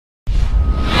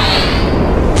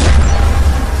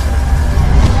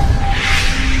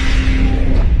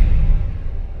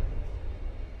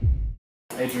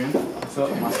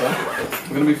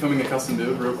gonna be filming a custom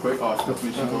build real quick. Oh, I forgot to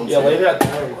mention gold. Yeah, leave it out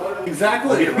there.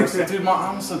 Exactly. Dude, my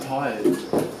arm's so tired.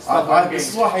 This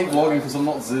is why I hate vlogging, because I'm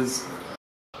not Ziz.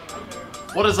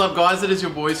 What is up, guys? It is your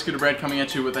boy Scoota-Brad coming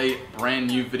at you with a brand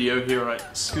new video here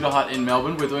at Scooter Hut in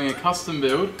Melbourne. We're doing a custom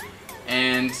build,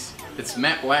 and it's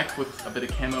matte black with a bit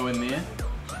of camo in there.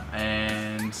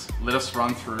 And let us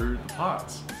run through the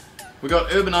parts. We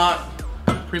got Urban Art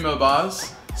Primo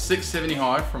bars, 670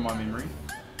 high from my memory,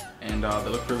 and they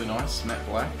look really nice, matte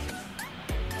black,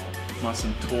 nice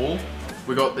and tall.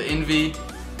 We got the Envy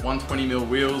 120mm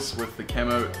wheels with the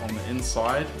camo on the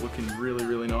inside, looking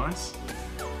really nice.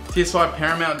 TSI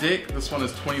Paramount deck, this one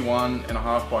is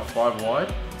 21.5 by 5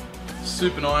 wide.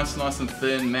 Super nice, nice and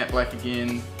thin, matte black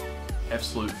again,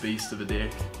 absolute beast of a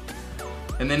deck.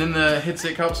 And then in the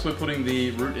headset cups, we're putting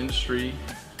the Root Industry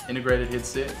integrated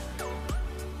headset.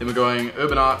 Then we're going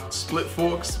Urban Art split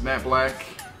forks, matte black,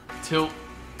 tilt,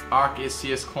 arc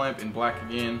SCS clamp in black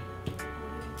again,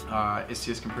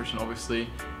 SCS compression obviously,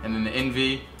 and then the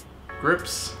Envy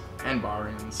grips and bar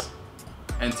ends,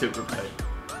 and tilt grip tape.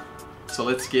 So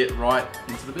let's get right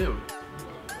into the build.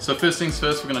 So first things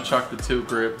first, we're going to chuck the tilt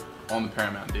grip on the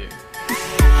Paramount deck.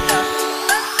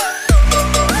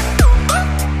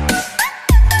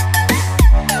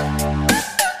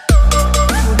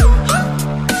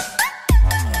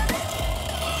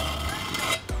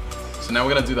 So now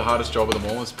we're going to do the hardest job of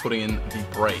them all, is putting in the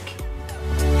brake.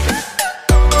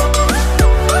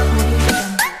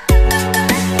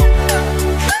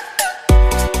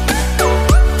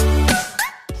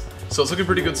 So it's looking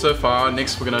pretty good so far.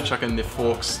 Next we're going to chuck in the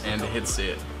forks and the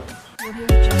headset.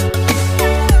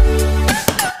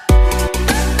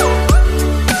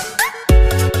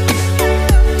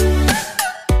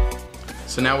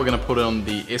 So now we're going to put on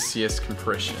the SCS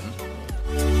compression.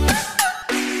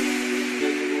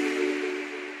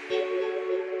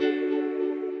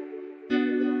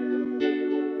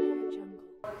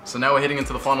 So now we're heading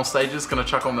into the final stages, gonna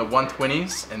chuck on the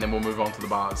 120s and then we'll move on to the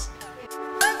bars.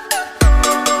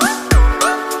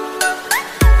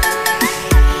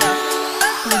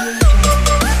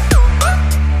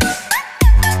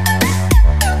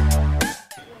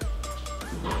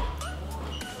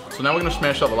 So now we're gonna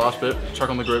smash out the last bit, chuck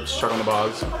on the grips, chuck on the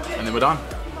bars, and then we're done.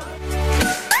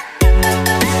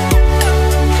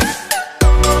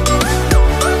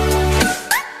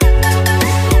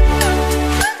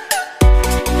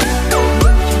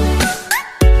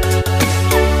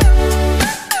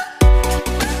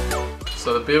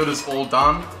 So the build is all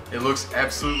done. It looks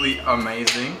absolutely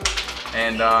amazing.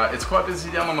 And it's quite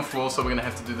busy down on the floor, so we're gonna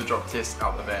have to do the drop test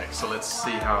out the back. So let's see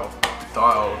how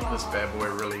dialed this bad boy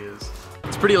really is.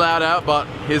 It's pretty loud out, but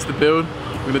here's the build.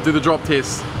 We're gonna do the drop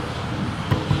test.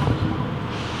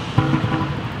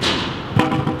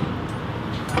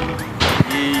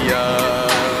 Yeah.